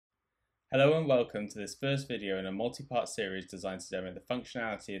Hello and welcome to this first video in a multi-part series designed to demo the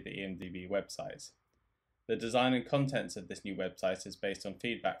functionality of the EMDB website. The design and contents of this new website is based on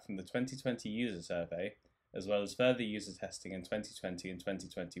feedback from the 2020 user survey, as well as further user testing in 2020 and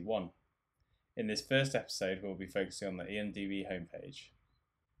 2021. In this first episode, we'll be focusing on the EMDB homepage.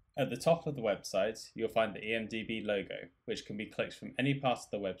 At the top of the website, you'll find the EMDB logo, which can be clicked from any part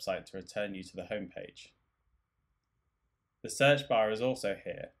of the website to return you to the homepage. The search bar is also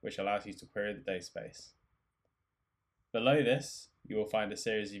here, which allows you to query the database. Below this, you will find a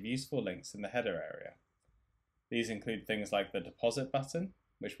series of useful links in the header area. These include things like the deposit button,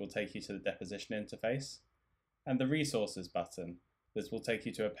 which will take you to the deposition interface, and the resources button, that will take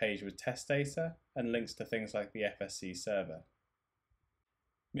you to a page with test data and links to things like the FSC server.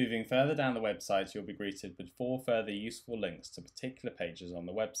 Moving further down the website, you'll be greeted with 4 further useful links to particular pages on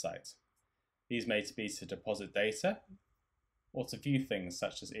the website. These may be to deposit data, or to view things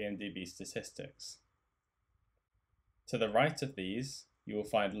such as EMDB statistics. To the right of these, you will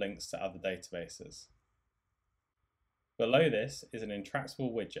find links to other databases. Below this is an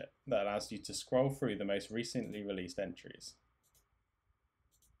interactable widget that allows you to scroll through the most recently released entries.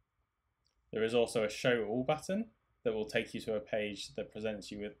 There is also a Show All button that will take you to a page that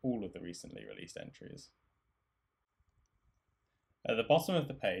presents you with all of the recently released entries. At the bottom of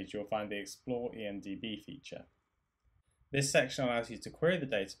the page, you'll find the Explore EMDB feature. This section allows you to query the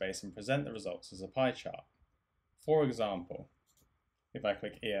database and present the results as a pie chart. For example, if I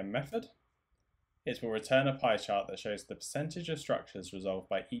click EM method, it will return a pie chart that shows the percentage of structures resolved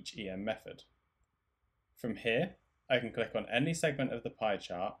by each EM method. From here, I can click on any segment of the pie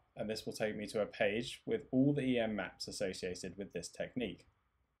chart and this will take me to a page with all the EM maps associated with this technique.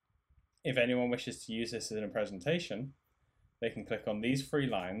 If anyone wishes to use this in a presentation, they can click on these 3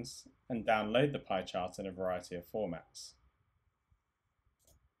 lines and download the pie chart in a variety of formats.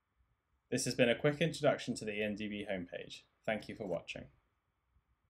 This has been a quick introduction to the EMDB homepage. Thank you for watching.